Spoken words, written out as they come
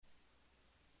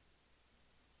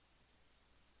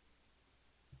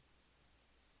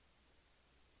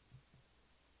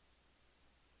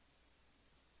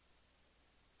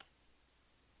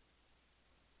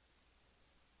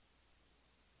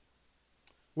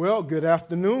Well, good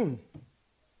afternoon.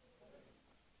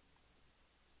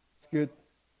 It's good.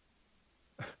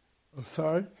 I'm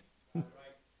sorry.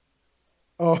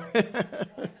 Oh,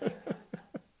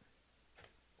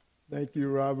 thank you,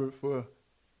 Robert, for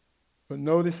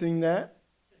noticing that.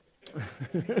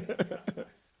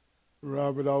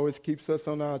 Robert always keeps us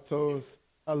on our toes.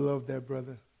 I love that,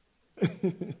 brother.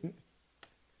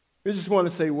 We just want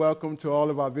to say welcome to all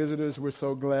of our visitors. We're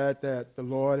so glad that the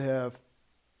Lord have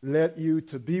led you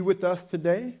to be with us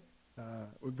today.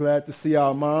 We're glad to see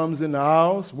our moms in the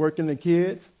aisles working the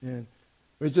kids, and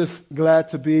we're just glad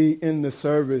to be in the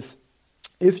service.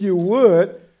 If you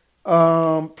would,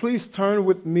 please turn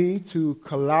with me to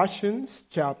Colossians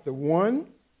chapter 1,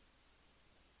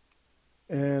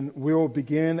 and we'll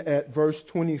begin at verse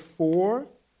 24,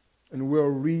 and we'll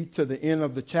read to the end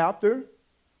of the chapter.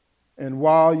 And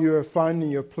while you're finding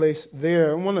your place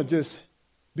there, I want to just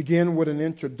begin with an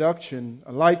introduction.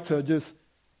 I'd like to just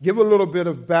give a little bit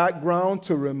of background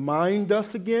to remind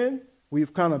us again.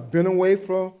 We've kind of been away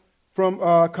from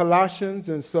Colossians,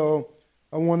 and so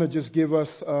I want to just give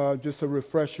us just a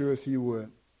refresher, if you would.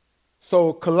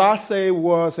 So Colossae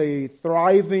was a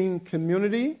thriving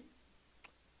community,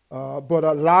 but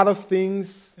a lot of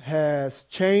things has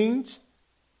changed.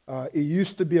 It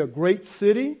used to be a great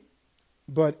city,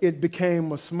 but it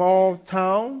became a small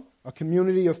town, a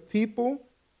community of people.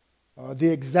 The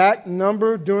exact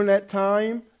number during that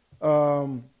time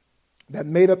that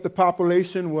made up the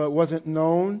population wasn't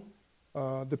known.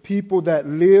 The people that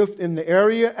lived in the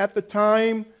area at the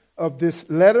time of this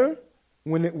letter,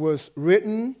 when it was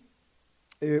written,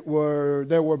 there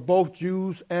were both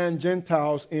Jews and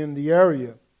Gentiles in the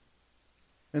area.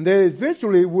 And they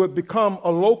eventually would become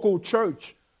a local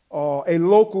church or a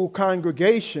local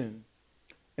congregation.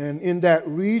 And in that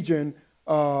region,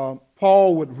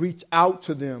 Paul would reach out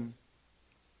to them.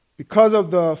 Because of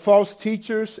the false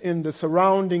teachers in the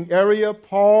surrounding area,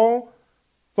 Paul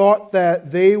thought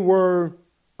that they were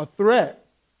a threat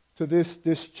to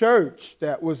this church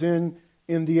that was in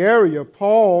the area.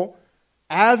 Paul,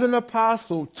 as an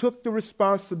apostle, took the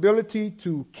responsibility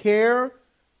to care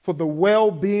for the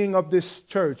well-being of this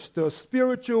church, the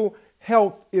spiritual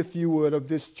health, if you would, of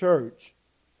this church.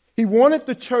 He wanted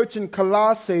the church in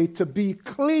Colossae to be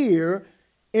clear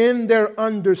in their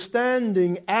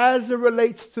understanding as it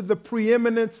relates to the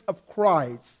preeminence of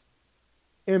Christ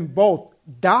in both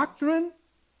doctrine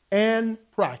and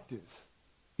practice.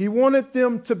 He wanted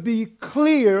them to be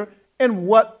clear in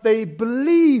what they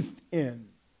believed in,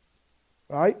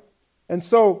 right? And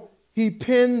so he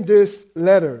penned this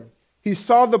letter. He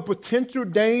saw the potential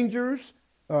dangers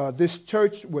this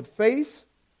church would face.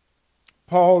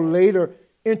 Paul later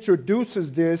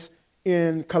introduces this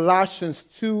in Colossians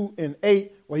 2 and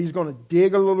 8, where he's going to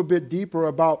dig a little bit deeper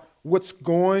about what's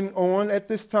going on at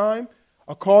this time.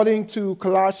 According to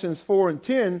Colossians 4 and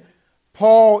 10,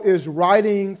 Paul is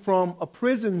writing from a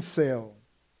prison cell,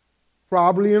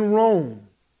 probably in Rome.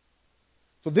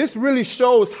 So this really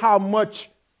shows how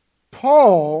much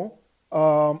Paul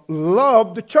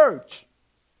loved the church,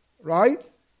 right?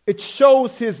 It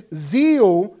shows his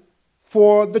zeal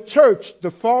for the church. The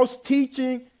false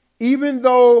teaching, even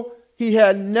though he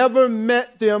had never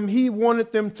met them, he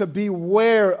wanted them to be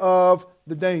aware of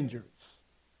the dangers.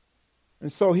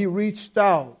 And so he reached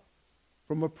out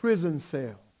from a prison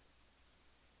cell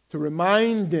to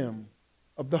remind them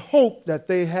of the hope that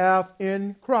they have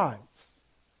in Christ.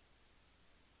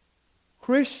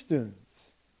 Christians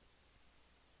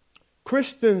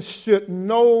should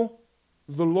know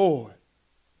the Lord.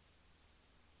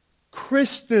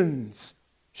 Christians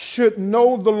should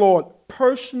know the Lord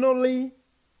personally,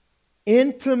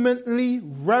 intimately,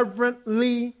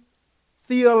 reverently,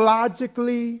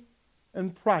 theologically,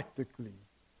 and practically.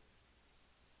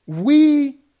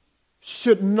 We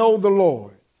should know the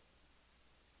Lord.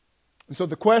 And so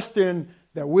the question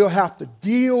that we'll have to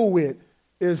deal with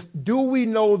is, do we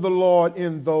know the Lord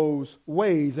in those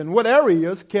ways? And what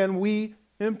areas can we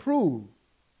improve?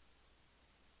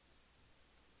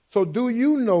 So do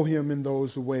you know him in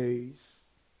those ways?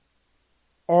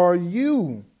 Are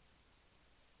you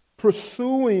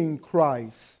pursuing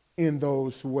Christ in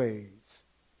those ways?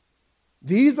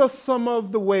 These are some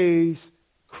of the ways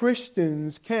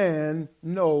Christians can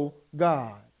know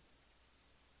God.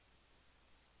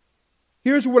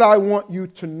 Here's what I want you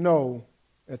to know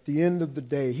at the end of the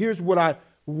day. Here's what I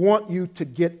want you to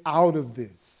get out of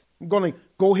this. I'm going to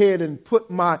go ahead and put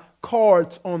my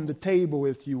cards on the table,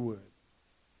 if you would.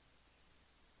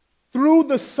 Through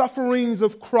the sufferings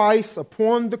of Christ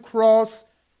upon the cross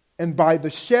and by the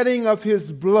shedding of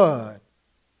his blood,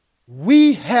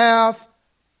 we have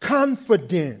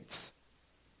confidence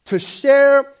to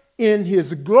share in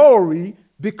his glory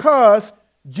because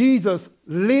Jesus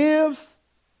lives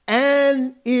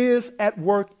and is at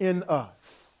work in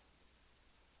us.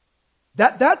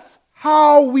 That's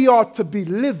how we ought to be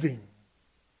living,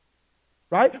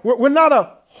 right? We're not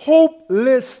a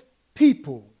hopeless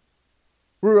people.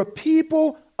 We're a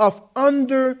people of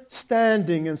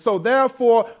understanding, and so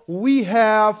therefore we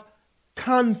have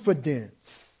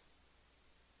confidence.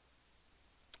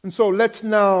 And so let's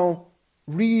now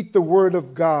read the Word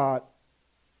of God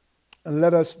and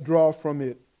let us draw from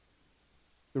it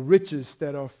the riches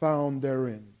that are found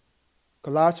therein.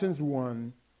 Colossians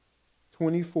 1,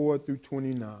 24 through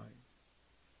 29.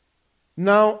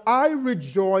 Now I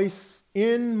rejoice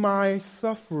in my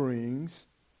sufferings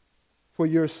for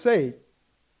your sake,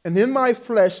 and in my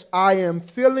flesh I am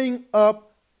filling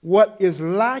up what is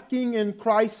lacking in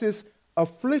Christ's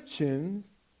affliction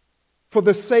for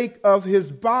the sake of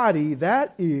his body,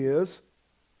 that is,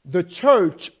 the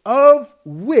church, of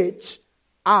which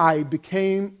I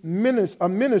became a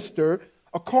minister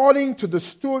according to the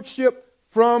stewardship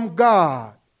from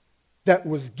God that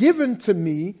was given to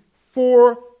me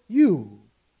for you,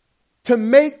 to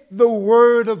make the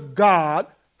word of God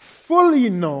fully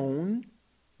known,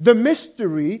 the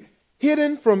mystery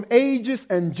hidden from ages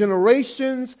and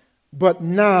generations, but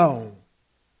now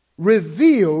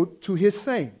revealed to his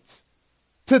saints.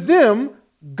 To them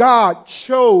God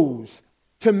chose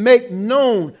to make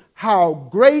known how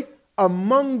great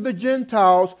among the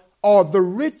Gentiles are the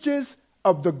riches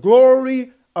of the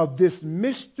glory of this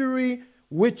mystery,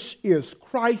 which is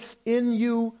Christ in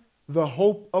you, the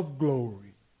hope of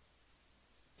glory.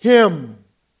 Him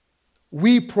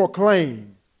we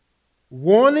proclaim,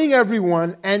 warning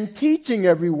everyone and teaching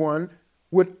everyone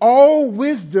with all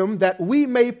wisdom, that we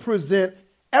may present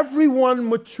everyone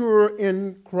mature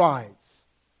in Christ.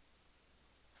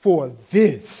 For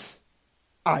this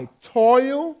I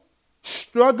toil,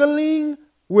 struggling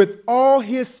with all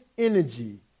his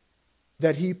energy,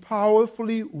 that he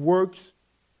powerfully works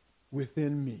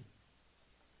within me.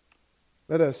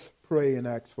 Let us pray and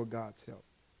ask for God's help.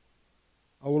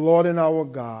 Our Lord and our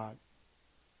God,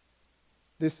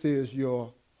 this is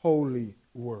your holy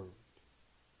word,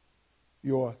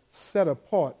 your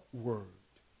set-apart word,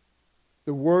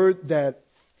 the word that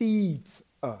feeds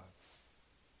us,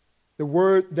 the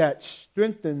word that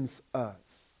strengthens us,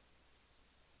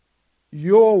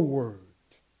 your word.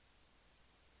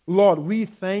 Lord, we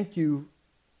thank you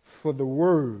for the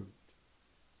word.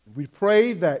 We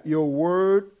pray that your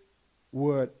word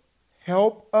would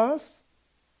help us,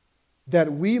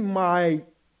 that we might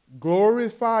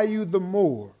glorify you the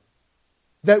more,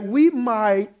 that we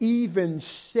might even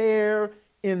share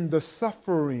in the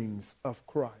sufferings of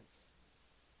Christ,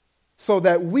 so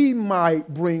that we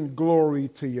might bring glory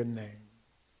to your name.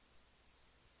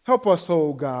 Help us,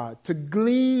 oh God, to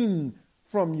glean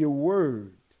from your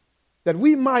word, that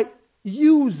we might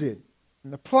use it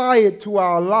and apply it to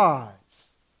our lives.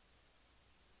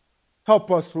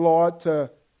 Help us, Lord, to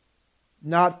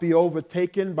not be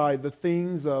overtaken by the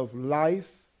things of life,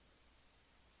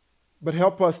 but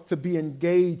help us to be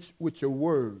engaged with your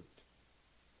word.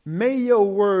 May your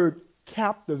word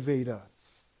captivate us.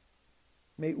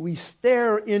 May we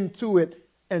stare into it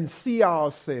and see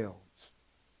ourselves.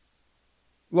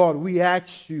 Lord, we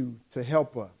ask you to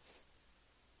help us,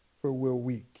 for we're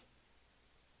weak.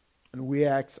 And we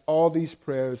ask all these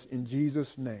prayers in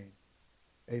Jesus' name.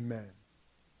 Amen.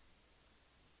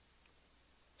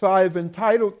 So I've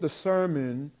entitled the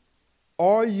sermon,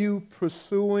 Are You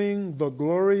Pursuing the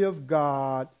Glory of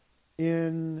God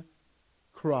in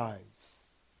Christ?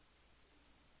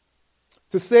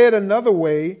 To say it another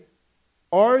way,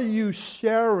 are you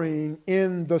sharing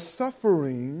in the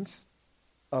sufferings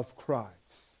of Christ?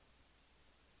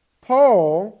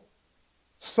 Paul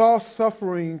saw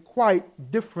suffering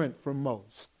quite different from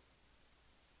most.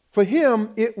 For him,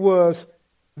 it was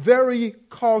very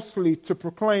costly to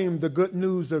proclaim the good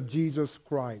news of Jesus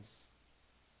Christ.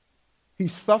 He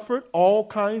suffered all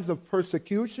kinds of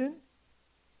persecution.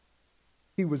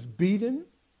 He was beaten.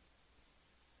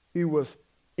 He was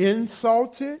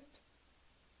insulted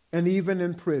and even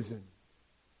in prison.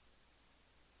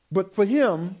 But for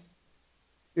him,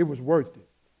 it was worth it.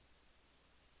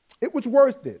 It was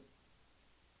worth it.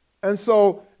 And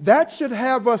so that should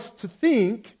have us to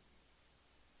think,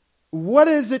 what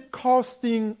is it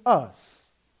costing us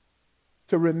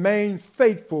to remain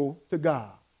faithful to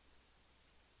God?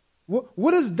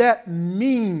 What does that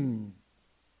mean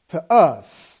to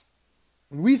us?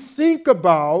 When we think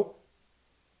about,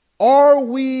 are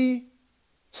we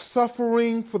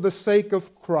suffering for the sake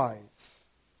of Christ?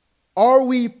 Are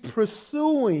we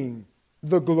pursuing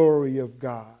the glory of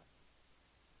God?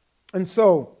 And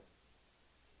so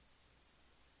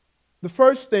The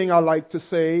first thing I like to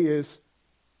say is,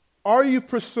 are you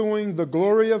pursuing the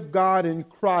glory of God in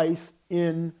Christ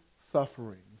in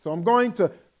suffering? So I'm going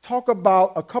to talk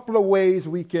about a couple of ways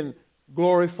we can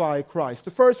glorify Christ.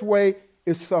 The first way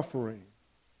is suffering.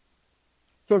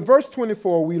 So in verse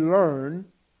 24, we learn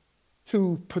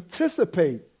to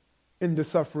participate in the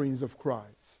sufferings of Christ.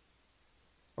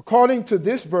 According to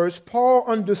this verse, Paul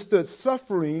understood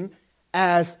suffering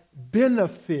as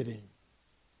benefiting.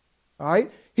 All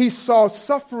right? He saw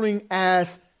suffering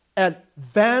as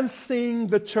advancing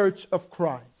the church of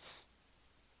Christ.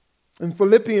 In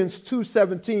Philippians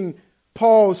 2:17,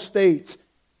 Paul states,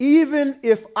 even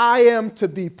if I am to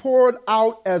be poured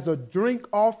out as a drink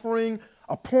offering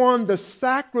upon the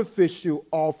sacrificial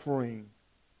offering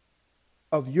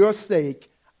of your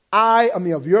sake,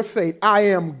 of your faith, I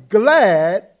am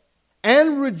glad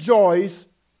and rejoice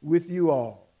with you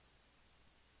all.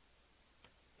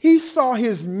 He saw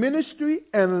his ministry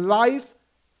and life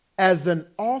as an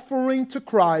offering to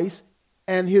Christ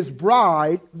and his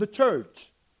bride, the church.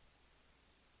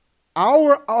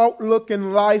 Our outlook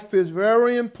in life is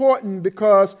very important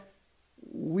because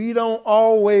we don't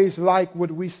always like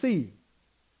what we see.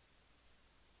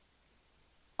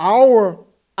 Our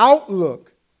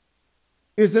outlook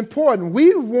is important.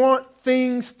 We want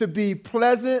things to be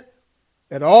pleasant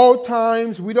at all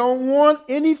times. We don't want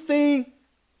anything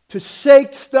to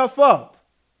shake stuff up.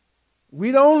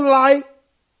 We don't like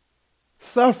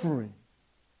suffering.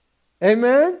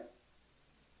 Amen?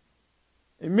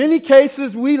 In many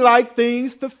cases, we like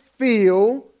things to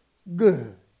feel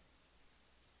good.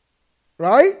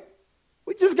 Right?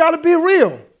 We just got to be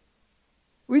real.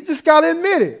 We just got to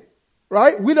admit it.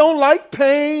 Right? We don't like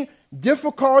pain,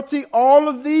 difficulty, all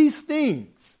of these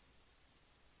things.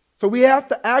 So we have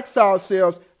to ask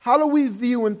ourselves, how do we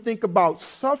view and think about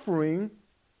suffering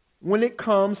when it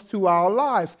comes to our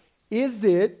lives?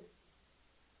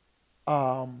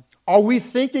 Are we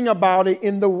thinking about it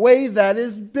in the way that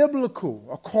is biblical,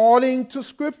 according to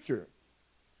Scripture?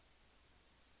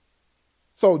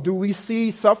 So do we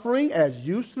see suffering as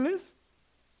useless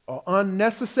or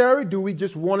unnecessary? Do we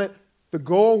just want it to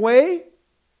go away?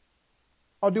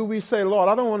 Or do we say, Lord,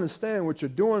 I don't understand what you're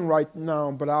doing right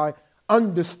now, but I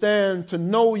understand to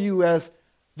know you as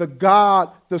the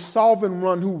God, the sovereign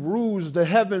one who rules the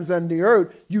heavens and the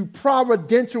earth. You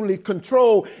providentially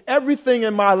control everything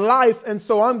in my life, and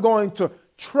so I'm going to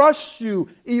trust you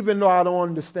even though I don't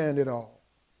understand it all.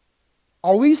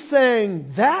 Are we saying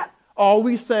that, or are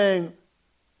we saying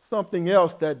something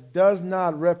else that does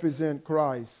not represent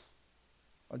Christ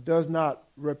or does not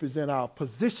represent our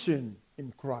position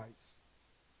in Christ?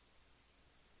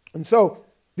 And so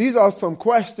these are some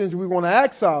questions we want to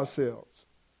ask ourselves.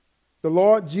 The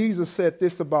Lord Jesus said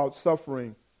this about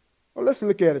suffering. Well, let's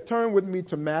look at it. Turn with me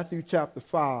to Matthew chapter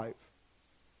 5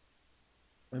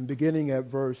 and beginning at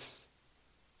verse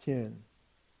 10.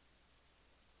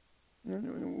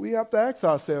 We have to ask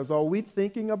ourselves, are we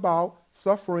thinking about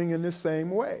suffering in the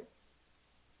same way?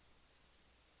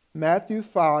 Matthew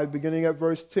 5, beginning at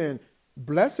verse 10.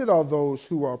 Blessed are those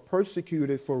who are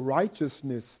persecuted for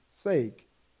righteousness' sake,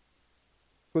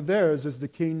 for theirs is the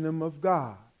kingdom of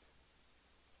God.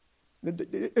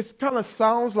 It kind of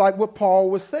sounds like what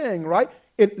Paul was saying, right?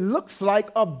 It looks like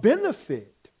a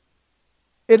benefit.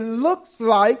 It looks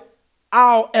like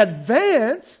our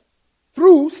advance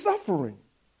through suffering,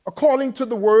 according to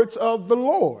the words of the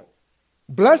Lord.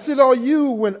 Blessed are you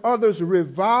when others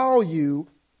revile you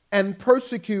and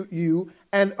persecute you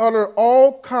and utter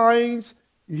all kinds,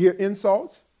 you hear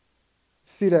insults?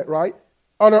 See that, right?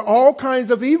 Utter all kinds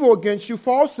of evil against you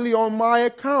falsely on my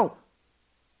account.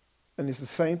 And it's the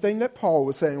same thing that Paul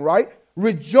was saying, right?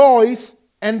 Rejoice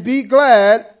and be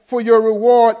glad, for your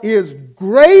reward is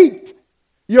great.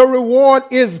 Your reward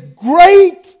is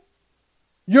great.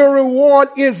 Your reward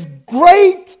is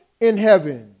great in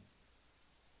heaven.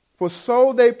 For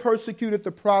so they persecuted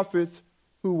the prophets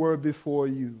who were before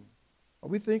you. Are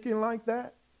we thinking like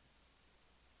that?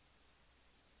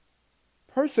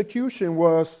 Persecution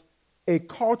was a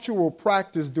cultural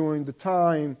practice during the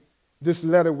time this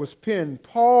letter was penned.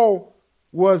 Paul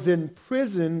was in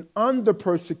prison under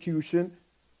persecution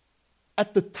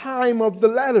at the time of the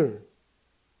letter.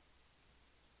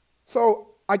 So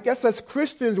I guess as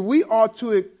Christians, we ought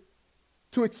to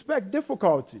expect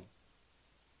difficulty.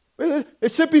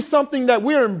 It should be something that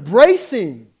we're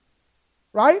embracing,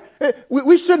 right?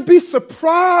 We shouldn't be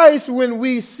surprised when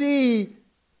we see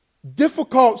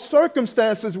difficult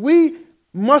circumstances. We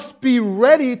must be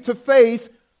ready to face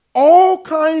all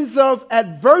kinds of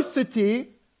adversity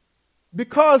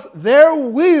because there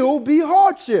will be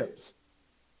hardships.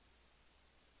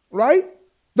 Right?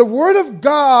 The Word of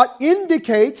God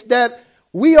indicates that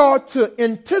we are to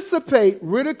anticipate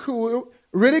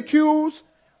ridicules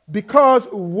because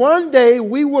one day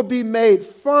we will be made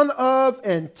fun of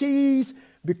and teased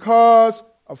because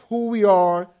of who we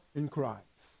are in Christ.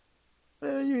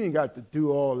 Man, you ain't got to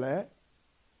do all that.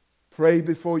 Pray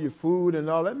before your food and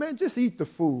all that. Man, just eat the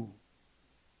food.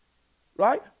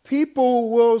 Right?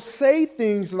 People will say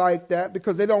things like that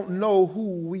because they don't know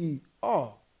who we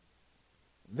are.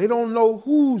 They don't know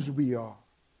whose we are.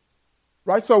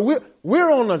 Right? So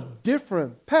we're on a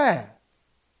different path.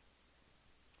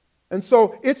 And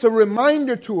so it's a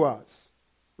reminder to us,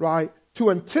 right, to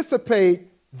anticipate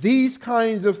these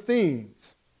kinds of things.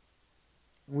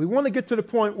 We want to get to the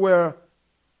point where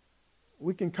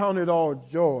we can count it all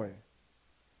joy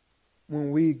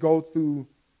when we go through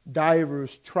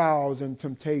diverse trials and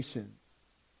temptations.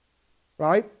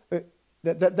 Right?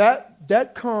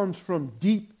 That comes from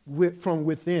deep from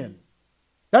within.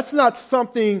 That's not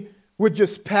something we're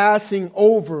just passing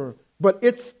over, but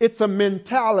it's a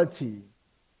mentality.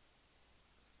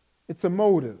 It's a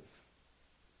motive.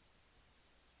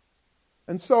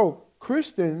 And so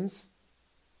Christians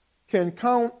can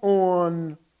count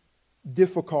on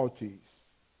difficulties.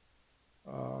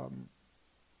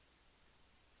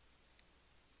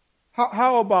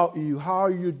 How about you? How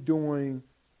are you doing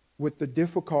with the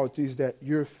difficulties that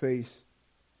you're faced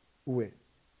with?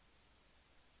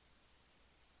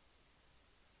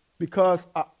 Because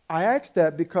I ask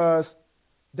that because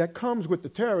that comes with the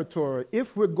territory.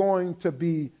 If we're going to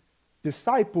be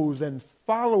disciples and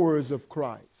followers of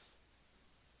Christ,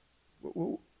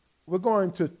 we're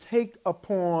going to take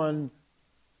upon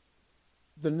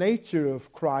the nature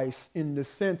of Christ in the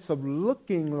sense of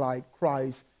looking like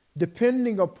Christ,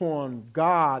 depending upon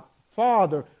God,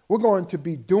 Father. We're going to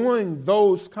be doing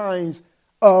those kinds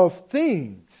of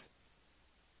things.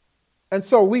 And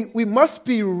so we must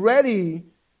be ready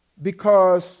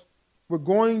because we're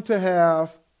going to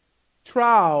have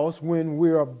trials when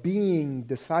we are being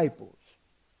disciples.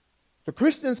 So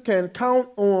Christians can count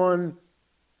on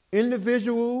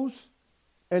individuals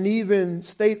and even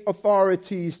state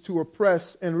authorities to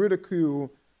oppress and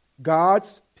ridicule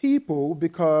God's people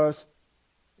because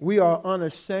we are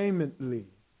unashamedly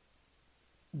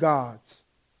God's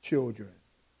children.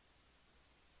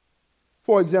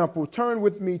 For example, turn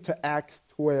with me to Acts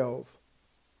 12.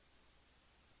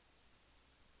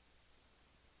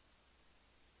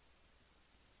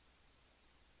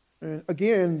 And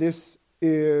again, this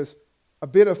is a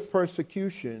bit of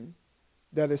persecution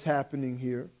that is happening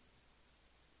here.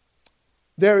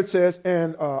 There it says,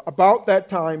 and about that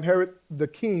time, Herod the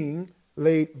king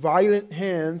laid violent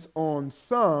hands on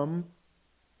some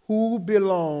who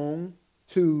belonged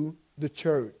to the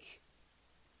church.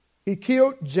 He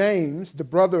killed James, the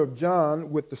brother of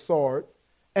John, with the sword,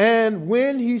 and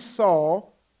when he saw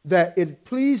that it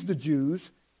pleased the Jews,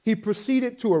 he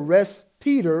proceeded to arrest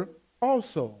Peter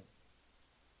also.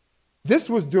 This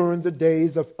was during the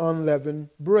days of unleavened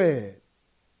bread.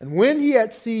 And when he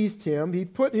had seized him, he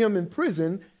put him in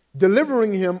prison,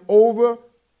 delivering him over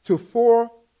to 4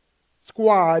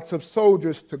 squads of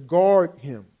soldiers to guard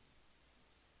him,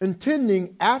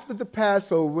 intending after the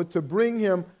Passover to bring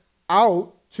him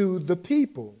out to the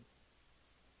people.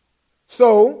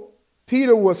 So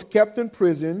Peter was kept in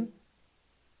prison,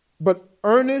 but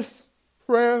earnest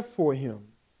prayer for him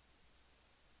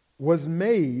was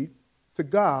made to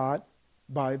God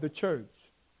by the church.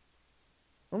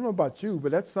 I don't know about you,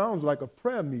 but that sounds like a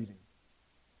prayer meeting.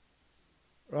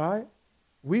 Right?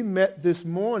 We met this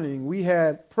morning. We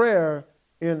had prayer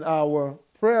in our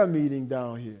prayer meeting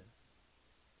down here.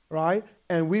 Right?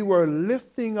 And we were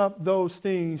lifting up those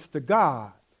things to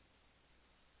God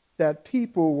that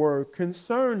people were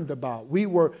concerned about. We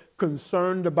were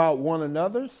concerned about one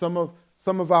another. Some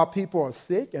of our people are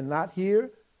sick and not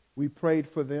here. We prayed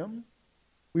for them.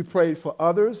 We prayed for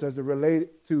others as it related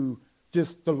to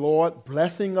just the Lord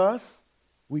blessing us.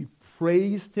 We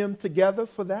praised him together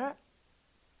for that.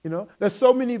 You know, there's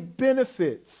so many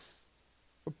benefits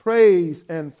for praise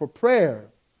and for prayer.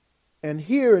 And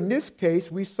here in this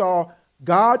case, we saw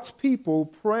God's people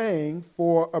praying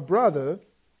for a brother.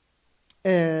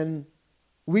 And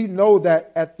we know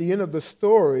that at the end of the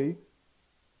story,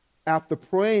 after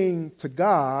praying to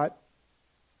God,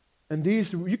 and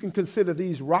these, you can consider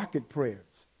these rocket prayers.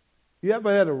 You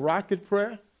ever had a rocket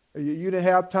prayer? You didn't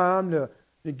have time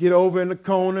to get over in the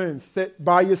corner and sit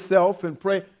by yourself and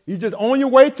pray. You just on your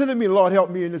way to the meeting. Lord,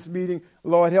 help me in this meeting.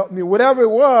 Lord, help me. Whatever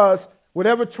it was,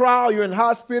 whatever trial, you're in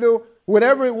hospital,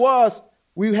 whatever it was,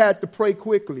 we had to pray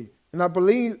quickly. And I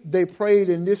believe they prayed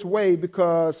in this way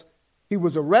because he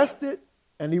was arrested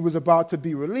and he was about to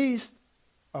be released.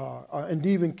 and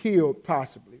even killed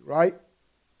possibly, right?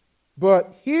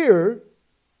 But here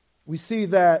we see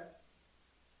that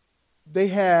they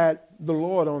had the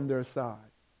Lord on their side.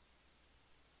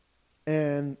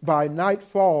 And by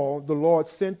nightfall, the Lord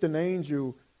sent an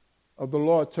angel of the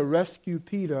Lord to rescue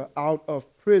Peter out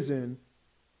of prison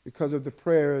because of the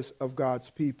prayers of God's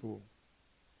people.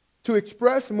 To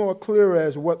express more clear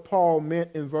as what Paul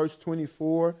meant in verse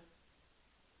 24,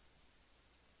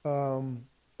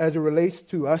 as it relates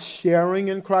to us sharing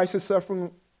in Christ's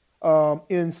suffering,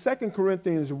 in 2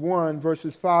 Corinthians 1,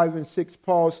 verses 5 and 6,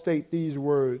 Paul states these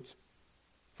words,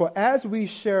 "For as we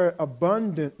share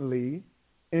abundantly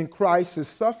in Christ's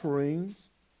sufferings,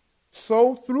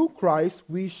 so through Christ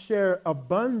we share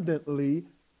abundantly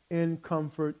in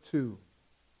comfort too.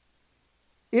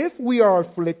 If we are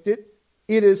afflicted,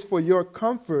 it is for your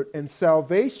comfort and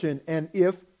salvation, and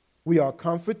if we are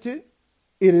comforted,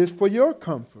 it is for your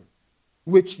comfort,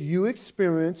 which you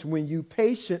experience when you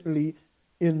patiently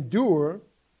endure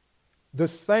the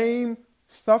same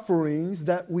sufferings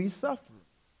that we suffer."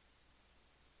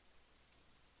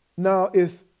 Now,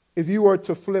 if you were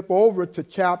to flip over to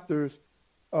chapter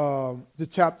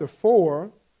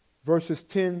 4, verses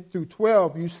 10 through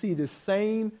 12, you see the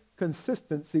same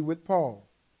consistency with Paul.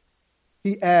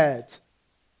 He adds,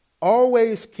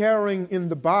 "Always carrying in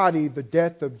the body the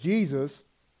death of Jesus,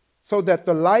 so that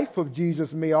the life of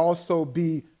Jesus may also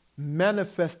be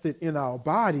manifested in our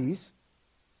bodies.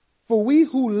 For we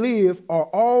who live are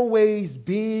always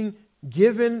being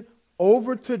given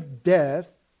over to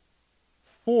death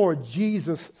for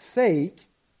Jesus' sake,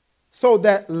 so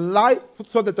that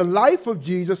the life of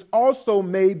Jesus also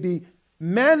may be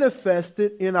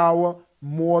manifested in our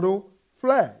mortal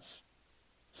flesh.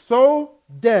 So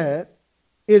death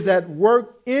is at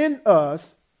work in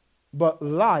us, but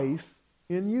life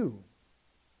in you."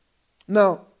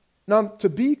 Now to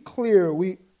be clear,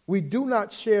 we do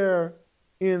not share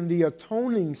in the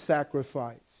atoning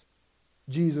sacrifice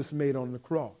Jesus made on the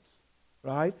cross,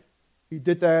 right? He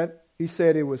did that. He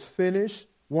said it was finished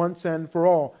once and for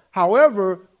all.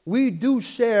 However, we do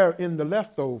share in the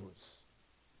leftovers.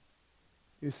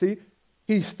 You see,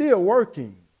 he's still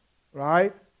working,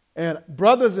 right? And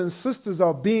brothers and sisters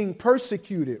are being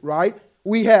persecuted, right?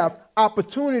 We have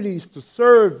opportunities to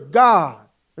serve God.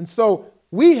 And so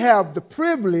we have the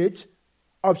privilege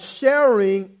of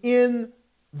sharing in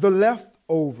the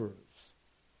leftovers.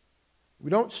 We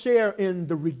don't share in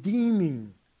the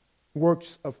redeeming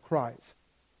works of Christ.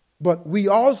 But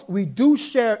we do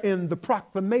share in the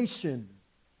proclamation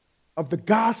of the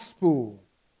gospel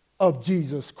of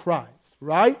Jesus Christ,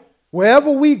 right? Wherever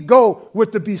we go, we're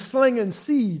to be slinging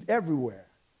seed everywhere.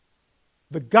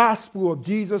 The gospel of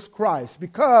Jesus Christ,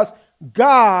 because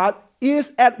God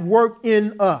is at work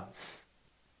in us.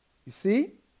 You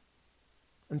see?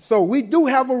 And so we do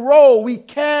have a role. We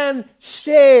can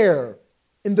share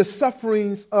in the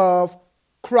sufferings of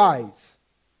Christ.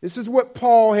 This is what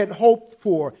Paul had hoped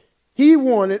for. He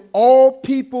wanted all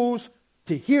peoples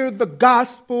to hear the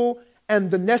gospel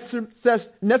and the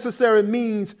necessary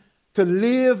means to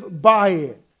live by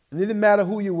it. And it didn't matter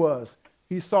who you was.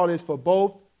 He saw this for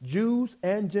both Jews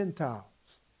and Gentiles.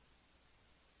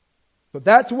 So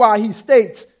that's why he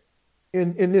states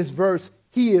in this verse,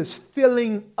 he is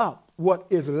filling up what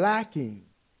is lacking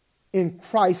in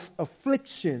Christ's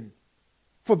affliction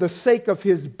for the sake of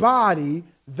his body,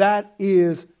 that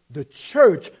is the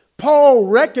church. Paul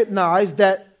recognized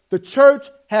that the church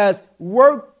has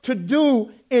work to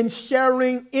do in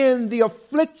sharing in the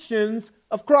afflictions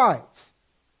of Christ.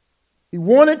 He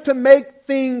wanted to make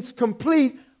things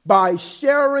complete by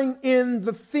sharing in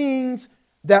the things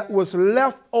that was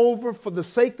left over for the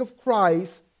sake of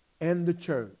Christ and the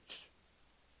church.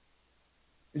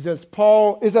 It's as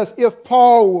if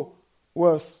Paul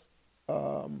was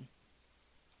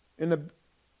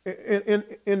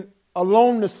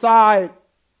along the side.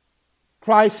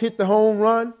 Christ hit the home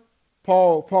run.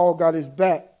 Paul got his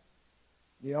back.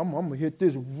 Yeah, I'm going to hit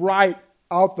this right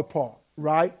out the park,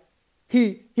 right?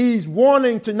 He's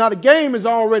wanting to, now the game is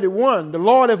already won. The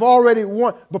Lord have already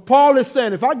won. But Paul is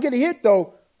saying, if I get a hit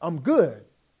though, I'm good,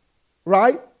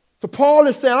 right? So Paul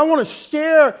is saying, I want to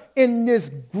share in this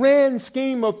grand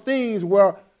scheme of things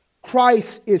where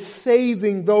Christ is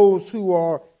saving those who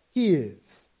are his.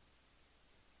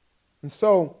 And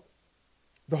so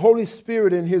the Holy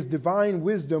Spirit in his divine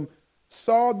wisdom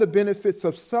saw the benefits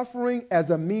of suffering as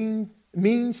a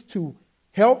means to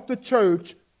help the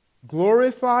church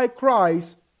glorify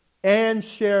Christ and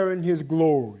share in his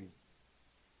glory.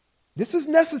 This is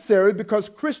necessary because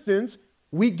Christians,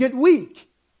 we get weak,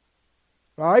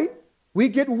 right? We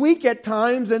get weak at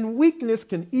times, and weakness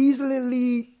can easily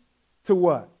lead to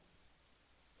what?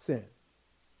 sin.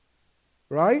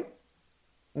 Right?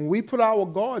 When we put our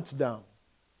guards down,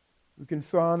 we can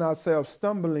find ourselves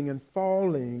stumbling and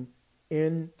falling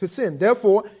into sin.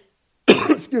 Therefore,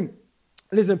 excuse me,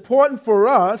 it is important for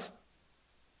us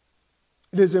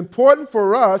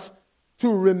to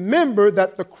remember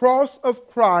that the cross of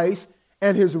Christ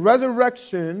and his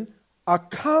resurrection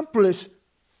accomplished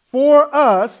for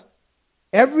us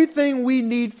everything we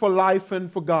need for life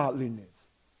and for godliness.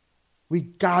 We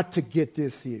got to get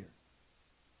this here.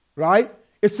 Right?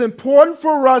 It's important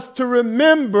for us to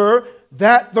remember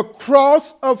that the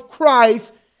cross of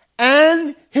Christ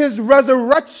and his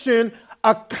resurrection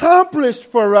accomplished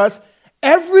for us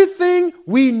everything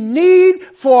we need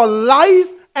for life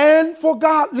and for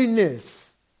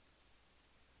godliness.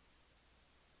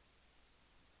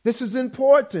 This is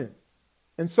important.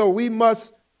 And so we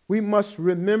must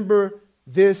remember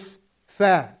this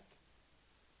fact.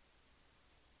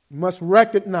 We must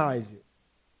recognize it.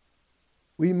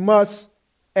 We must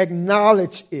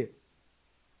acknowledge it,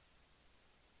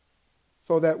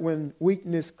 so that when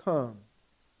weakness comes,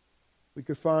 we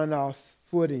can find our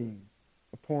footing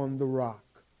upon the rock.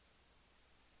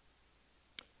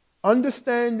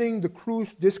 Understanding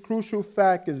this crucial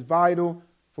fact is vital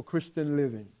for Christian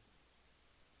living.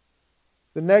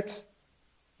 The next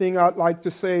thing I'd like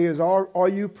to say is, are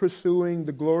you pursuing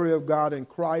the glory of God in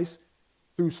Christ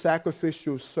through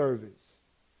sacrificial service?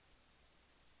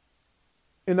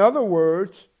 In other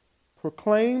words,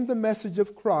 proclaim the message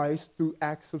of Christ through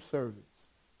acts of service.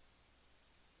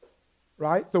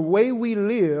 Right? The way we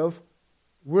live,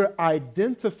 we're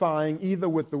identifying either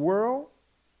with the world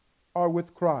or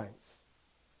with Christ.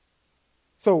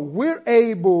 So we're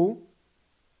able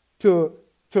to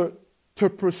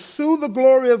pursue the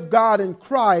glory of God in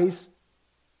Christ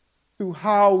through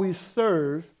how we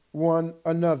serve one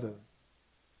another.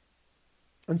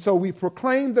 And so we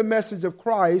proclaim the message of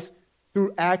Christ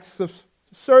through acts of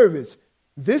service.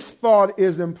 This thought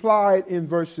is implied in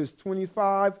verses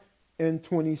 25 and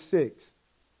 26.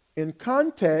 In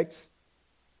context,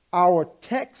 our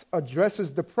text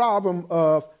addresses the problem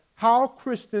of how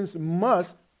Christians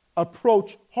must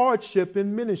approach hardship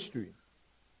in ministry.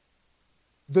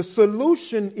 The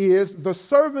solution is the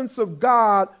servants of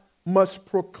God must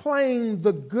proclaim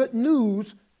the good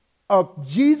news of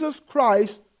Jesus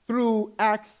Christ through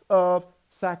acts of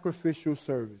sacrificial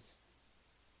service.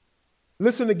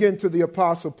 Listen again to the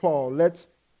Apostle Paul. Let's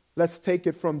take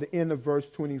it from the end of verse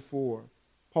 24.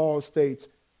 Paul states,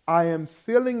 I am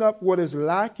filling up what is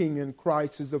lacking in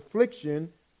Christ's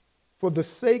affliction for the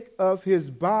sake of his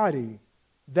body,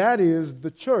 that is the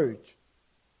church,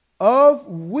 of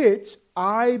which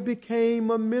I became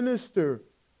a minister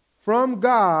from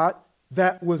God,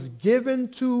 that was given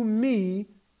to me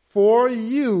for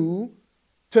you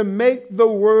to make the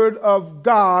word of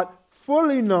God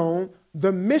fully known,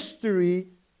 the mystery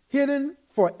hidden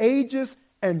for ages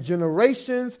and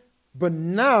generations, but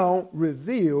now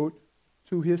revealed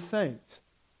to his saints.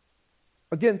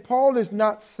 Again, Paul is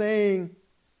not saying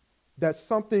that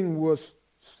something was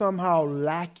somehow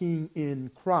lacking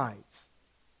in Christ.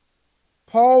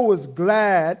 Paul was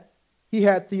glad he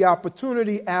had the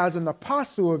opportunity as an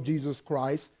apostle of Jesus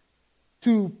Christ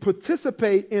to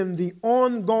participate in the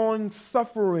ongoing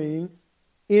suffering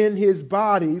in his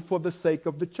body for the sake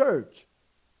of the church.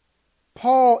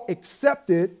 Paul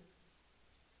accepted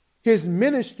his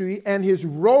ministry and his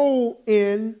role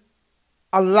in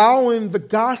allowing the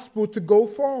gospel to go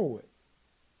forward.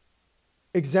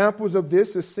 Examples of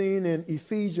this are seen in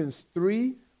Ephesians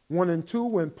 3, 1 and 2,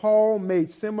 when Paul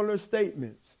made similar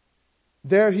statements.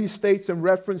 There he states in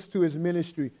reference to his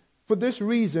ministry, for this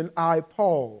reason I,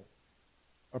 Paul,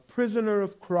 a prisoner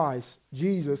of Christ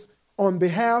Jesus, on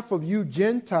behalf of you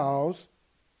Gentiles,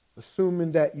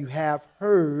 assuming that you have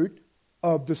heard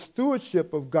of the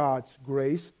stewardship of God's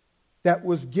grace that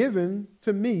was given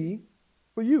to me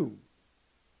for you.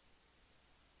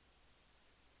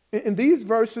 In these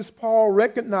verses, Paul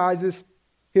recognizes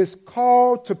his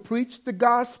call to preach the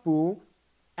gospel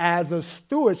as a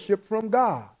stewardship from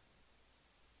God.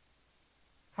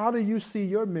 How do you see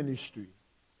your ministry?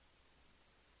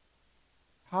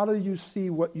 How do you see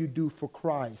what you do for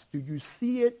Christ? Do you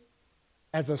see it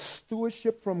as a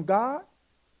stewardship from God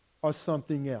or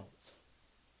something else?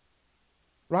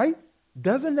 Right?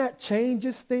 Doesn't that change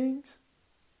things?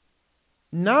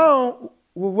 Now,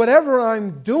 whatever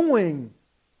I'm doing,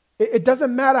 it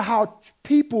doesn't matter how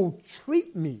people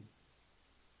treat me,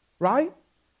 right?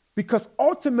 Because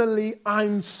ultimately,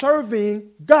 I'm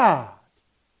serving God.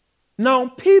 Now,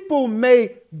 people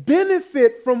may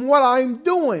benefit from what I'm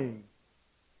doing,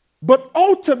 but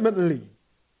ultimately,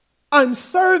 I'm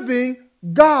serving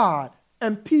God.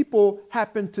 and people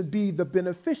happen to be the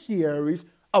beneficiaries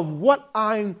of what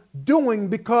I'm doing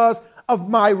because of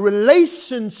my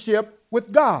relationship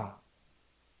with God.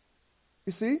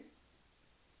 You see?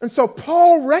 And so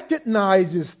Paul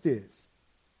recognizes this.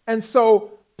 And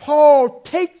so Paul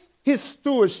takes his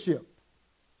stewardship,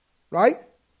 right?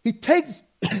 He takes,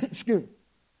 excuse me,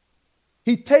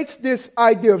 he takes this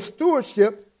idea of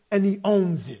stewardship and he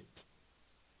owns it,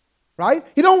 right?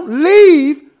 He don't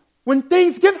leave when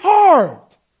things get hard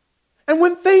and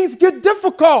when things get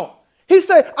difficult. He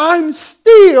said, I'm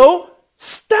still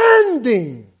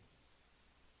standing,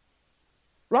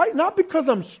 right? Not because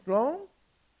I'm strong,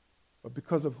 but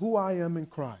because of who I am in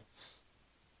Christ.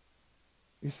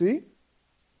 You see?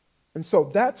 And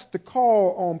so that's the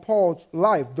call on Paul's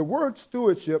life. The word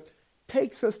stewardship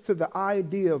takes us to the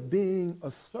idea of being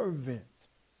a servant,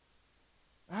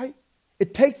 right?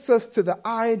 It takes us to the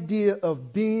idea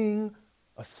of being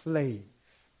a slave.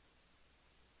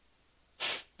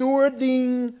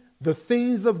 Stewarding the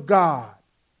things of God.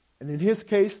 And in his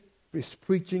case, it's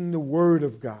preaching the word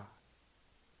of God.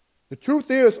 The truth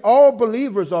is, all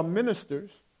believers are ministers.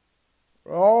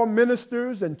 We're all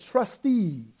ministers and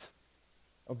trustees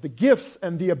of the gifts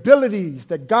and the abilities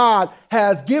that God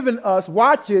has given us,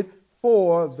 watch it,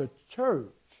 for the church.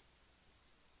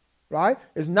 Right?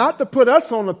 It's not to put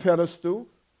us on a pedestal.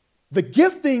 The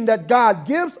gifting that God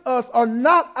gives us are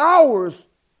not ours.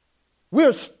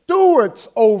 We're stewards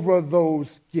over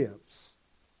those gifts.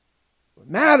 What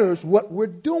matters what we're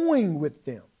doing with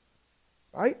them.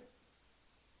 Right?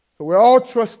 So we're all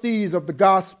trustees of the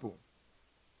gospel.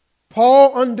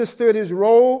 Paul understood his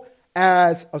role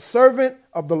as a servant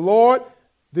of the Lord.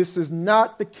 This is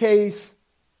not the case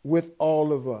with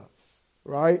all of us,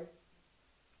 right?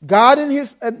 God in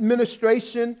his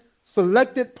administration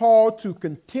selected Paul to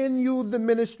continue the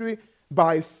ministry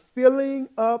by filling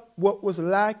up what was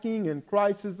lacking in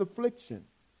Christ's affliction.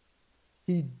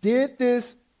 He did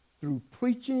this through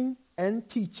preaching and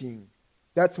teaching.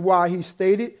 That's why he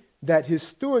stated that his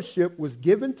stewardship was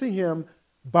given to him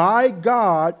by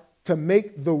God to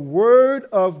make the word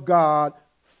of God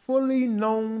fully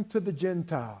known to the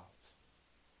Gentiles.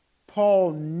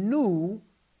 Paul knew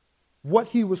what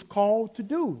he was called to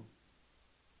do,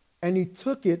 and he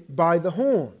took it by the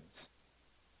horns,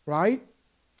 right?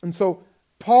 And so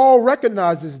Paul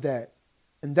recognizes that,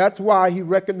 and that's why he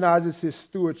recognizes his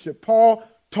stewardship. Paul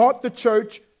taught the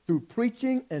church through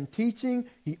preaching and teaching.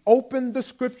 He opened the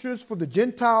scriptures for the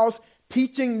Gentiles,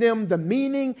 teaching them the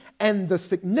meaning and the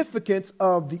significance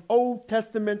of the Old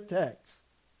Testament text.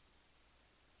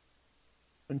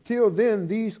 Until then,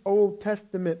 these Old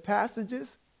Testament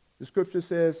passages, the scripture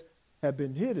says, have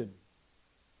been hidden.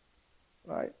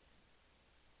 Right?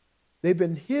 They've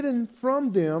been hidden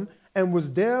from them and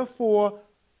was therefore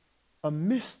a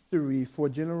mystery for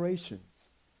generations.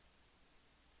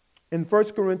 In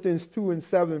 1 Corinthians 2 and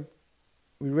 7,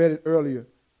 we read it earlier,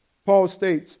 Paul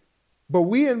states, but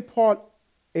we impart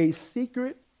a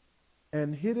secret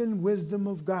and hidden wisdom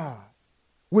of God,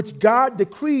 which God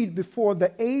decreed before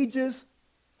the ages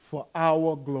for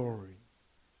our glory.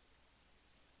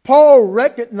 Paul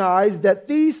recognized that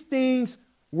these things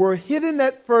were hidden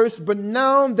at first, but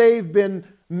now they've been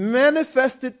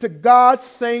manifested to God's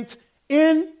saints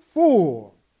in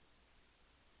full.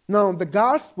 Now, the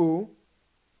gospel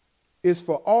is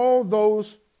for all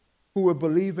those who will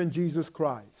believe in Jesus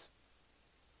Christ.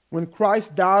 When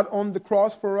Christ died on the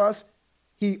cross for us,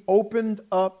 he opened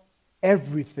up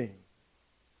everything.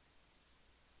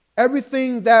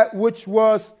 Everything that which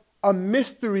was a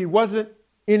mystery wasn't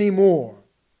anymore.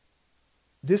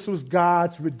 This was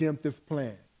God's redemptive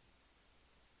plan.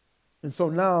 And so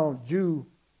now Jew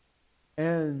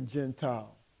and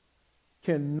Gentile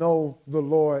can know the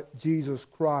Lord Jesus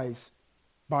Christ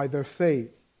by their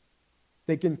faith.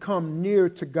 They can come near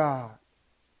to God.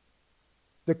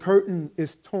 The curtain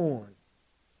is torn.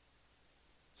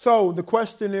 So the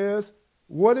question is,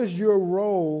 what is your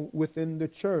role within the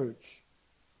church?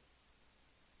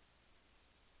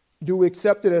 Do we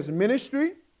accept it as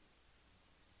ministry?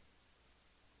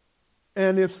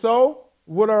 And if so,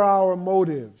 what are our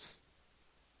motives?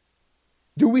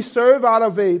 Do we serve out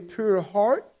of a pure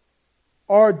heart,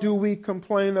 or do we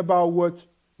complain about what's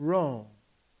wrong?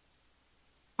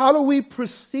 How do we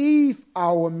perceive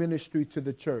our ministry to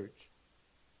the church?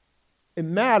 It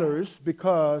matters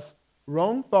because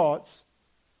wrong thoughts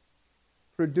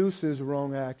produces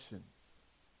wrong action.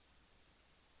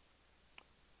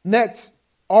 Next,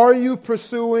 are you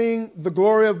pursuing the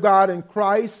glory of God in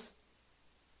Christ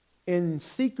in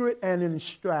secret and in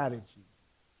strategy?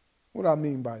 What do I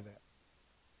mean by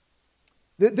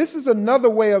that? This is another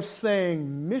way of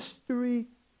saying mystery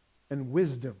and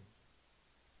wisdom.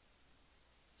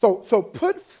 So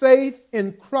put faith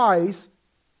in Christ,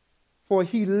 for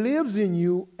he lives in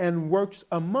you and works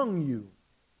among you.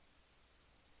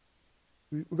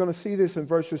 We're going to see this in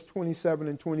verses 27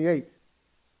 and 28.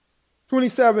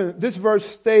 27, this verse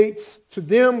states, to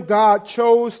them God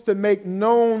chose to make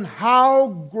known how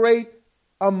great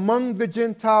among the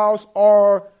Gentiles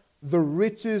are the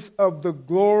riches of the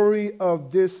glory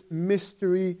of this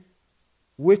mystery,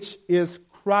 which is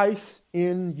Christ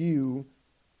in you,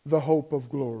 the hope of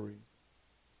glory.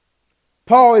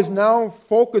 Paul is now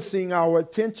focusing our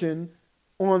attention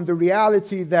on the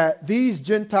reality that these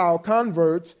Gentile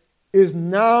converts is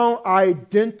now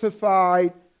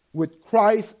identified with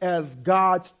Christ as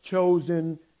God's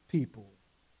chosen people.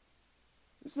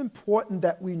 It's important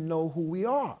that we know who we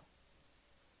are,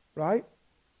 right?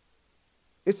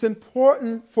 It's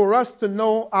important for us to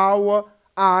know our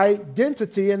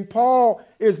identity, and Paul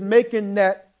is making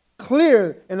that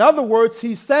clear. In other words,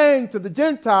 he's saying to the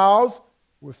Gentiles,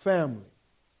 we're family.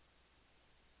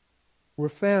 We're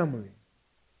family.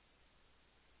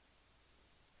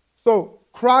 So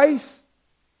Christ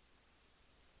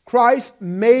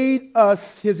made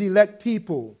us his elect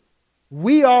people.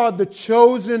 We are the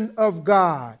chosen of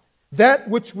God. That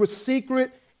which was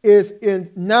secret is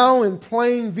now in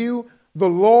plain view. The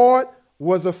Lord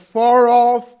was afar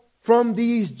off from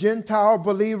these Gentile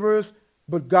believers,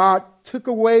 but God took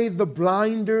away the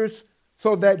blinders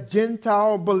so that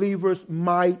Gentile believers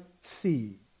might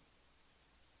see.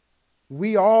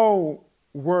 We all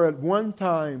were at one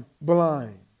time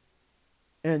blind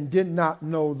and did not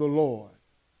know the Lord.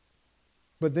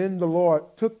 But then the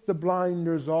Lord took the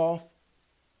blinders off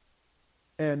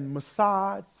and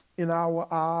massaged in our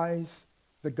eyes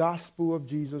the gospel of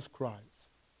Jesus Christ.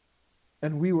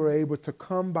 And we were able to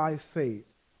come by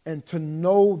faith and to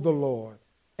know the Lord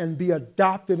and be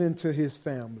adopted into his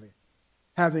family,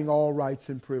 having all rights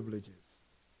and privileges.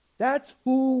 That's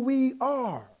who we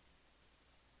are.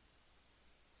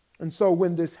 And so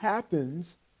when this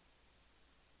happens,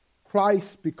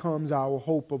 Christ becomes our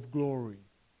hope of glory.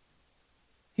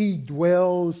 He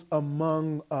dwells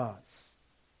among us,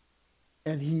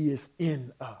 and he is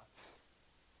in us.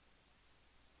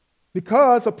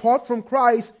 Because apart from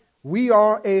Christ, we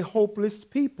are a hopeless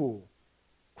people.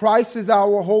 Christ is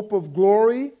our hope of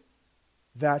glory.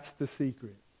 That's the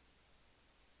secret.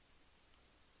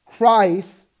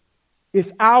 Christ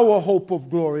is our hope of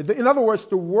glory. In other words,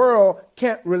 the world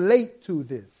can't relate to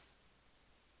this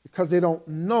because they don't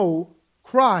know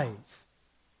Christ.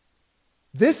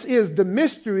 This is the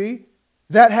mystery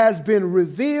that has been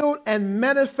revealed and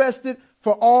manifested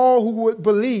for all who would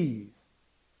believe.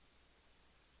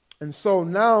 And so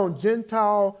now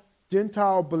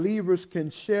Gentile believers can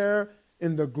share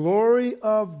in the glory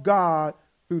of God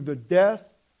through the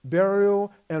death,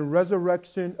 burial, and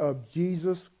resurrection of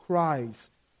Jesus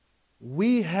Christ.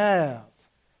 We have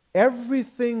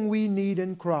everything we need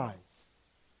in Christ.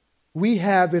 We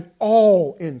have it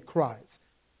all in Christ.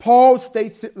 Paul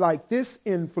states it like this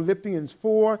in Philippians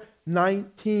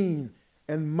 4:19.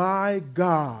 And my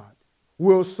God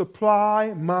will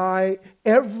supply my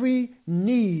every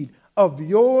need of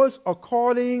yours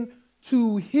according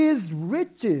to his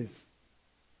riches,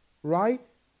 right?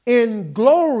 In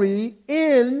glory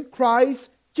in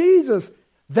Christ Jesus.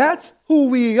 That's who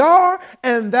we are,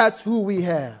 and that's who we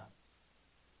have.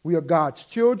 We are God's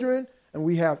children, and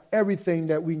we have everything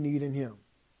that we need in him.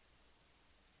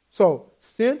 So,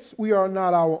 since we are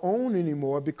not our own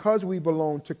anymore, because we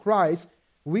belong to Christ,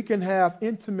 we can have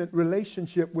intimate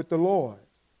relationship with the Lord.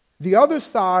 The other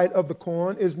side of the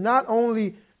coin is not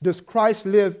only does Christ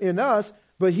live in us,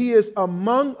 but he is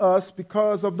among us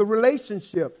because of the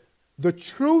relationship. The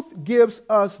truth gives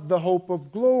us the hope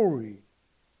of glory.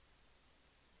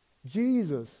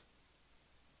 Jesus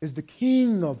is the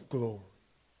King of glory.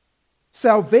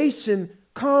 Salvation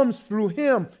comes through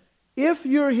him. If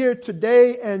you're here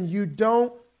today and you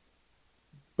don't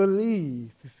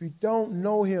believe, if you don't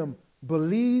know him,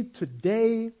 believe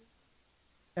today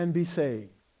and be saved.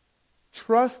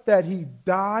 Trust that he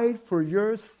died for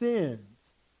your sins,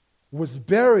 was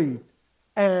buried,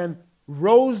 and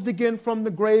rose again from the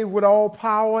grave with all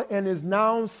power and is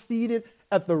now seated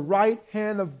at the right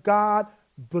hand of God.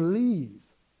 Believe.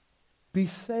 Be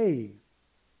saved.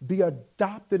 Be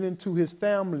adopted into his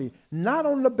family, not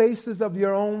on the basis of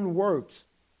your own works,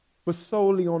 but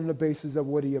solely on the basis of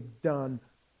what he has done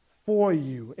for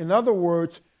you. In other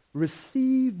words,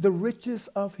 receive the riches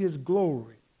of his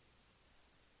glory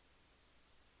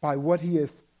by what he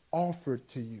has offered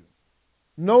to you.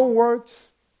 No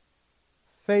works,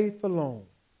 faith alone.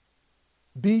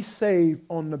 Be saved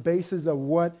on the basis of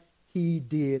what he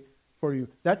did for you.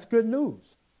 That's good news.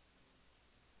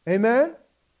 Amen?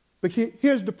 But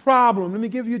here's the problem. Let me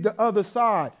give you the other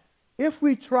side. If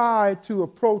we try to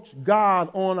approach God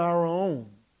on our own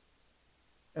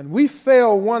and we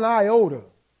fail one iota,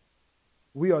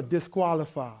 we are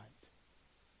disqualified.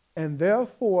 And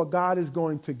therefore, God is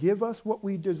going to give us what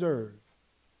we deserve.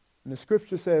 And the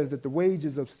scripture says that the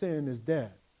wages of sin is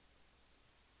death.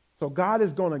 So God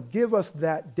is going to give us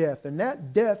that death. And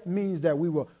that death means that we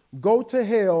will go to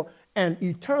hell and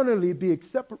eternally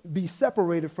be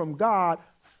separated from God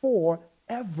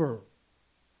forever.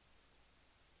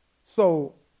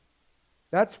 So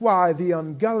that's why the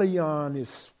Evangelion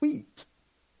is sweet.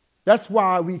 That's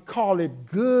why we call it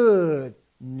good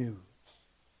news.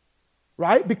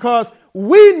 Right? Because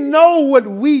we know what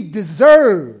we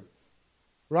deserve.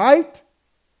 Right?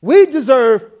 We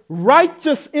deserve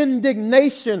righteous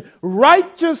indignation,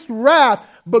 righteous wrath.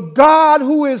 But God,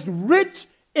 who is rich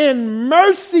in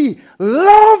mercy,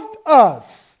 loved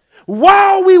us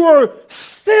while we were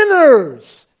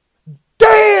sinners,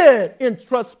 dead in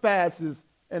trespasses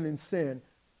and in sin.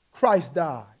 Christ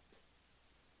died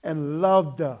and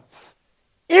loved us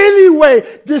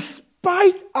anyway,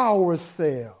 despite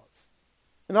ourselves.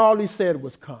 And all he said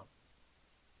was, come.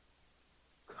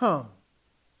 Come.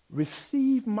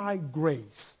 Receive my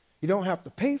grace. You don't have to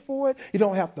pay for it. You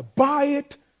don't have to buy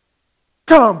it.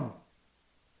 Come.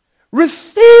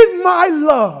 Receive my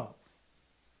love.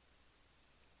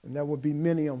 And there will be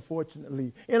many,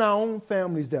 unfortunately, in our own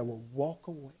families that will walk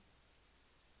away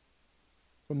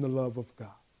from the love of God.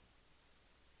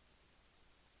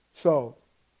 So,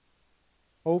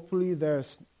 hopefully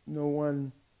there's no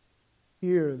one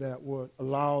here that would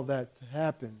allow that to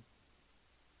happen.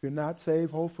 If you're not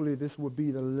saved, hopefully this will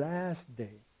be the last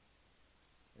day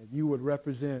that you would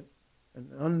represent an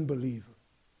unbeliever.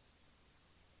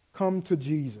 Come to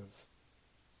Jesus.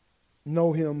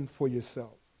 Know him for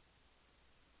yourself.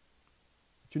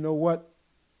 But you know what?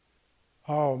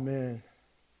 Oh, man.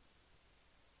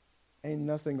 Ain't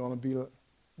nothing going to be like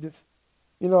this.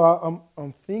 You know,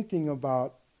 I'm thinking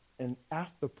about an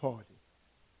after party.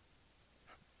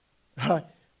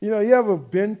 You know, you ever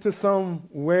been to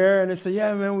somewhere and they say,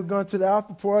 yeah, man, we're going to the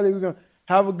after party. We're going to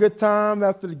have a good time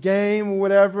after the game or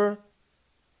whatever.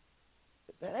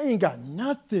 That ain't got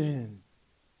nothing.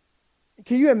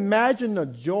 Can you imagine the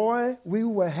joy we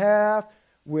will have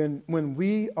when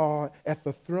we are at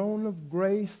the throne of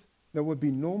grace? There will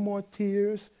be no more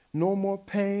tears, no more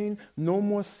pain, no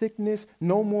more sickness,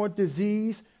 no more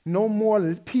disease, no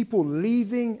more people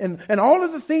leaving. And all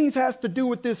of the things has to do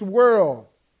with this world.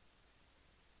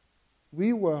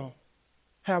 We will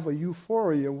have a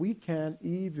euphoria we can't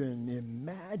even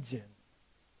imagine.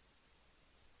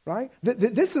 Right?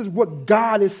 This is what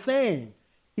God is saying.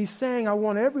 He's saying, I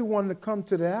want everyone to come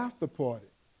to the after party.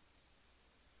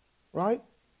 Right?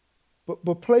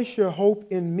 But place your hope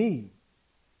in me.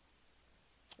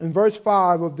 In verse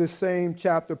 5 of this same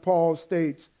chapter, Paul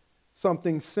states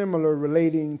something similar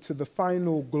relating to the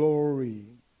final glory.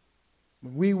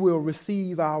 We will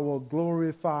receive our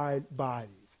glorified bodies.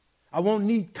 I won't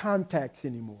need contacts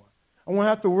anymore. I won't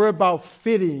have to worry about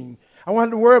fitting. I won't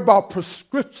have to worry about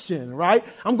prescription, right?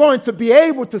 I'm going to be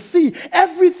able to see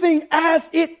everything as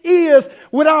it is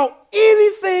without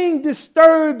anything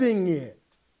disturbing it.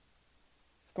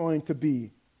 It's going to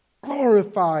be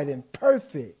glorified and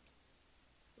perfect,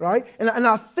 right? And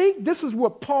I think this is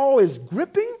what Paul is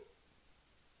gripping,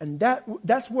 and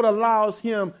that's what allows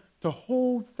him to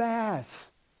hold fast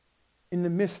in the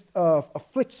midst of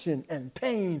affliction and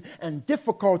pain and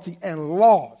difficulty and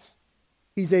loss.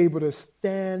 He's able to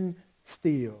stand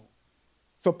still.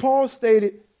 So Paul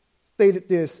stated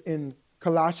this in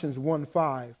Colossians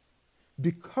 1:5.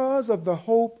 Because of the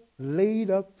hope laid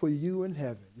up for you in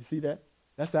heaven. You see that?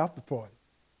 That's the after party.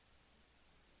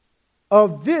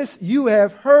 Of this you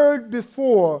have heard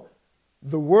before,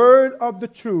 the word of the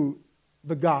truth,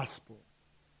 the gospel.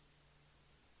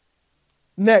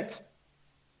 Next,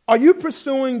 are you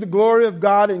pursuing the glory of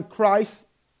God in Christ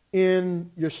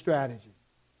in your strategy?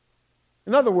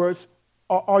 In other words,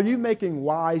 are you making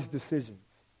wise decisions?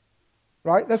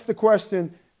 Right? That's the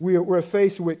question we're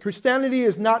faced with. Christianity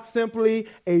is not simply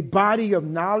a body of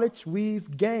knowledge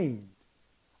we've gained,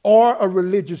 or a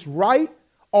religious rite,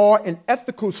 or an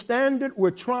ethical standard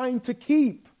we're trying to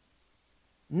keep.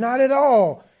 Not at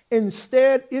all.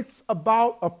 Instead, it's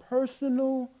about a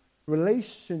personal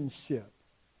relationship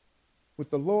with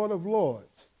the Lord of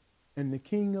Lords and the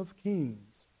King of Kings,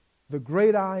 the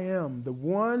great I am, the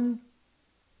one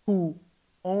who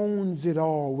owns it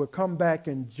all, will come back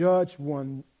and judge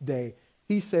one day.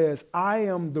 He says, I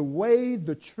am the way,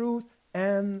 the truth,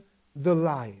 and the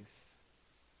life.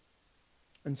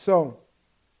 And so,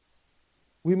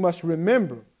 we must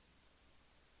remember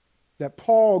that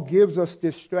Paul gives us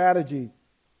this strategy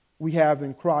we have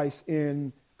in Christ.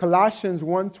 In Colossians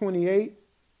 1:28,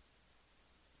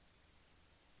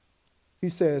 he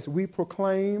says, we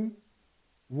proclaim,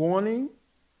 warning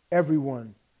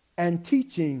everyone and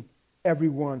teaching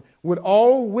everyone with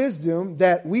all wisdom,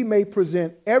 that we may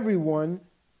present everyone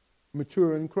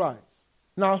mature in Christ.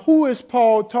 Now, who is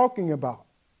Paul talking about?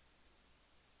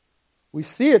 We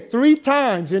see it 3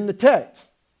 times in the text.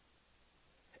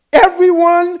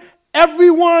 Everyone,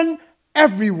 everyone,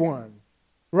 everyone.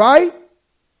 Right?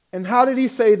 And how did he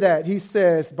say that? He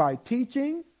says by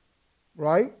teaching,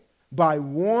 right? By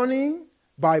warning,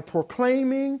 by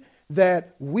proclaiming,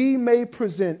 that we may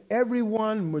present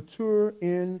everyone mature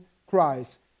in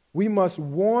Christ. We must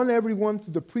warn everyone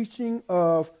through the preaching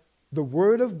of the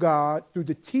Word of God, through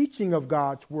the teaching of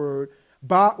God's Word,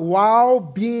 while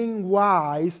being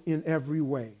wise in every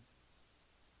way.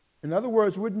 In other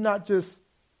words, we're not just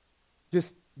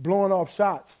blowing off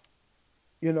shots,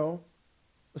 The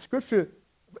Scripture,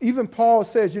 even Paul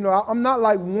says, I'm not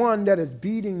like one that is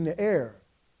beating the air,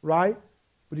 right?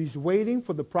 But he's waiting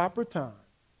for the proper time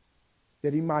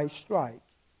that he might strike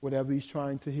whatever he's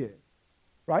trying to hit,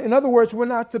 right? In other words, we're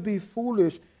not to be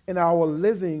foolish in our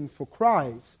living for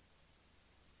Christ,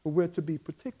 but we're to be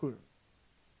particular.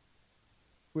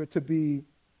 We're to be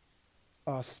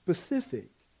specific.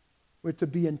 We're to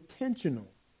be intentional,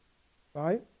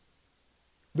 right?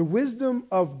 The wisdom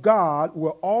of God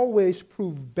will always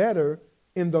prove better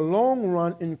in the long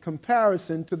run in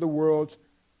comparison to the world's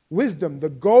wisdom. The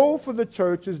goal for the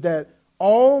church is that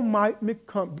all might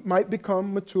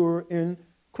become mature in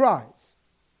Christ.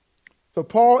 So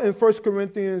Paul in 1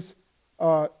 Corinthians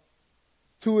 2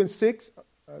 and 6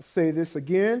 say this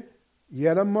again,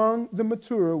 yet among the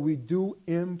mature we do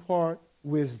impart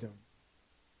wisdom,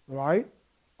 right?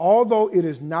 Although it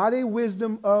is not a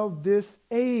wisdom of this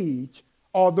age,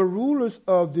 or the rulers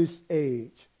of this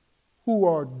age, who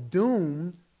are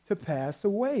doomed to pass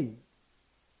away,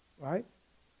 right?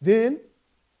 Then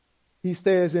he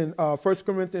says in 1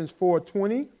 Corinthians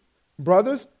 4:20,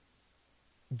 brothers,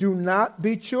 do not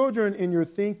be children in your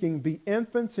thinking, be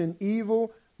infants in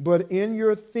evil, but in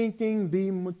your thinking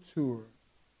be mature.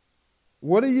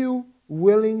 What are you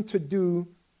willing to do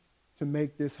to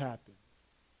make this happen?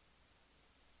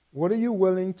 What are you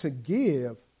willing to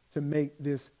give to make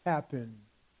this happen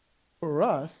for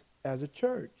us as a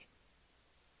church?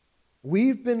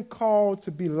 We've been called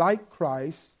to be like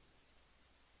Christ.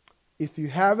 If you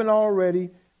haven't already,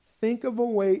 think of a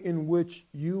way in which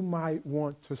you might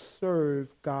want to serve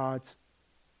God's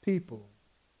people.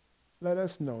 Let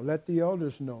us know. Let the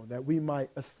elders know that we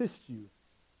might assist you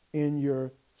in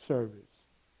your service.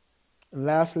 And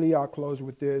lastly, I'll close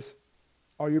with this.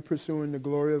 Are you pursuing the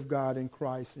glory of God in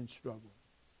Christ in struggle?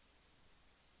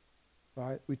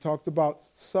 Right? We talked about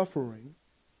suffering,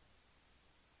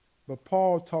 but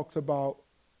Paul talks about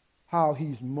how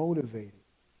he's motivated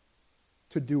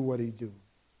to do what he do.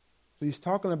 So he's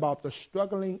talking about the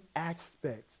struggling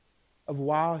aspects of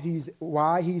why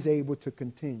he's able to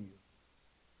continue.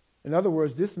 In other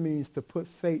words, this means to put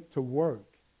faith to work.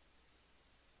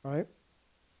 Right?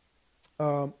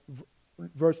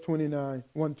 Verse 29,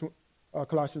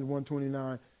 Colossians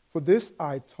 1:29. For this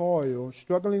I toil,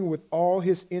 struggling with all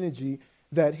his energy,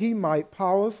 that he might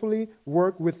powerfully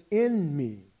work within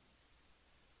me.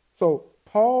 So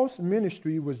Paul's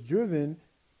ministry was driven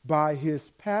by his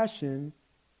passion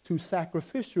to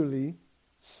sacrificially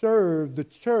serve the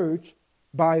church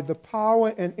by the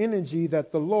power and energy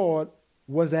that the Lord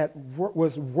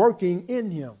was working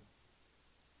in him.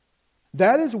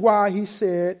 That is why he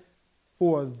said,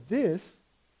 for this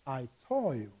I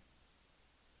toil.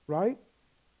 Right?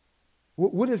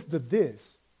 What is the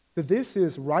this? The this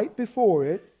is right before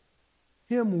it,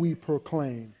 him we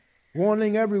proclaim,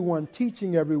 warning everyone,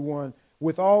 teaching everyone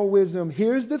with all wisdom.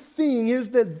 Here's the thing, here's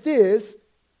the this,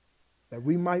 that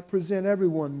we might present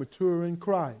everyone mature in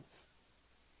Christ.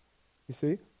 You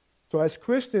see? So as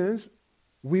Christians,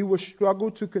 we will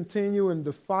struggle to continue in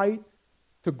the fight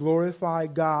to glorify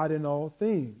God in all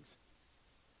things.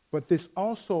 But this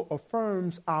also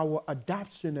affirms our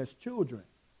adoption as children.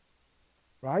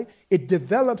 Right? It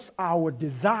develops our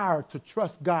desire to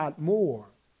trust God more.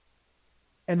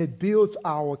 And it builds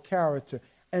our character.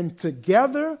 And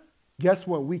together, guess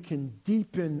what? We can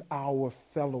deepen our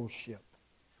fellowship.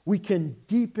 We can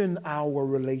deepen our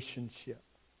relationship.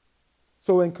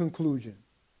 So in conclusion,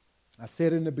 I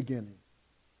said in the beginning,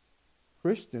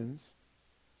 Christians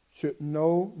should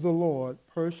know the Lord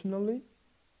personally,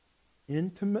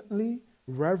 intimately,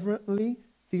 reverently,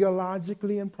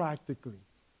 theologically, and practically.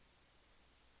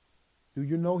 Do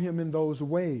you know him in those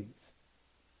ways?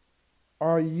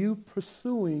 Are you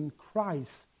pursuing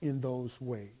Christ in those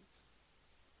ways?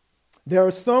 There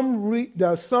are some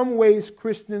ways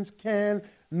Christians can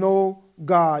know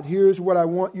God. Here's what I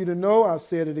want you to know. I'll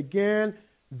say it again.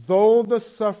 Through the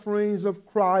sufferings of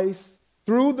Christ,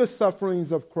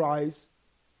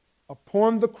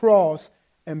 upon the cross,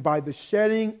 and by the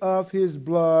shedding of his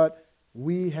blood,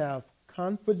 we have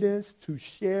confidence to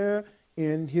share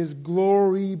in his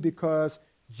glory because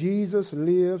Jesus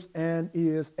lives and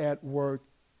is at work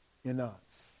in us.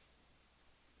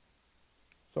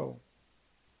 So,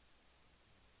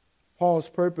 Paul's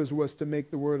purpose was to make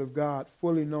the word of God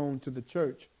fully known to the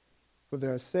church for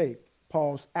their sake.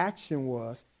 Paul's action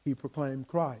was he proclaimed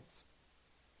Christ.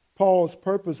 Paul's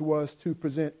purpose was to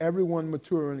present everyone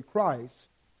mature in Christ.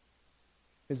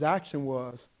 His action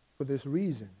was for this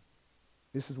reason.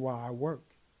 This is why I work.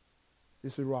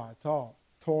 This is why I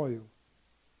toil.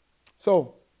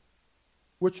 So,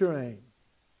 what's your aim?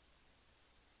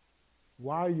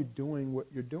 Why are you doing what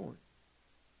you're doing?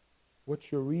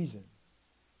 What's your reason?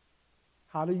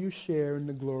 How do you share in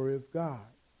the glory of God?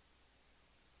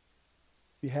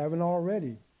 If you haven't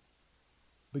already,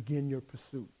 begin your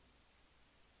pursuit.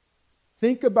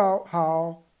 Think about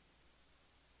how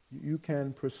you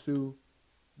can pursue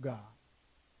God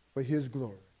for his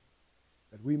glory,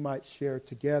 that we might share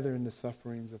together in the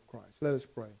sufferings of Christ. Let us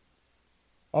pray.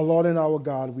 Our Lord and our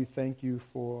God, we thank you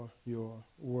for your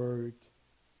word.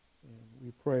 And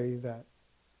we pray that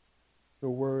the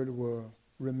word will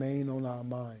remain on our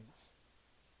minds,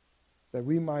 that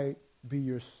we might be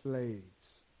your slaves,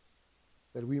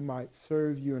 that we might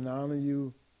serve you and honor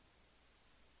you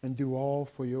and do all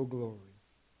for your glory.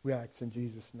 We ask in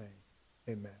Jesus' name.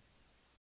 Amen.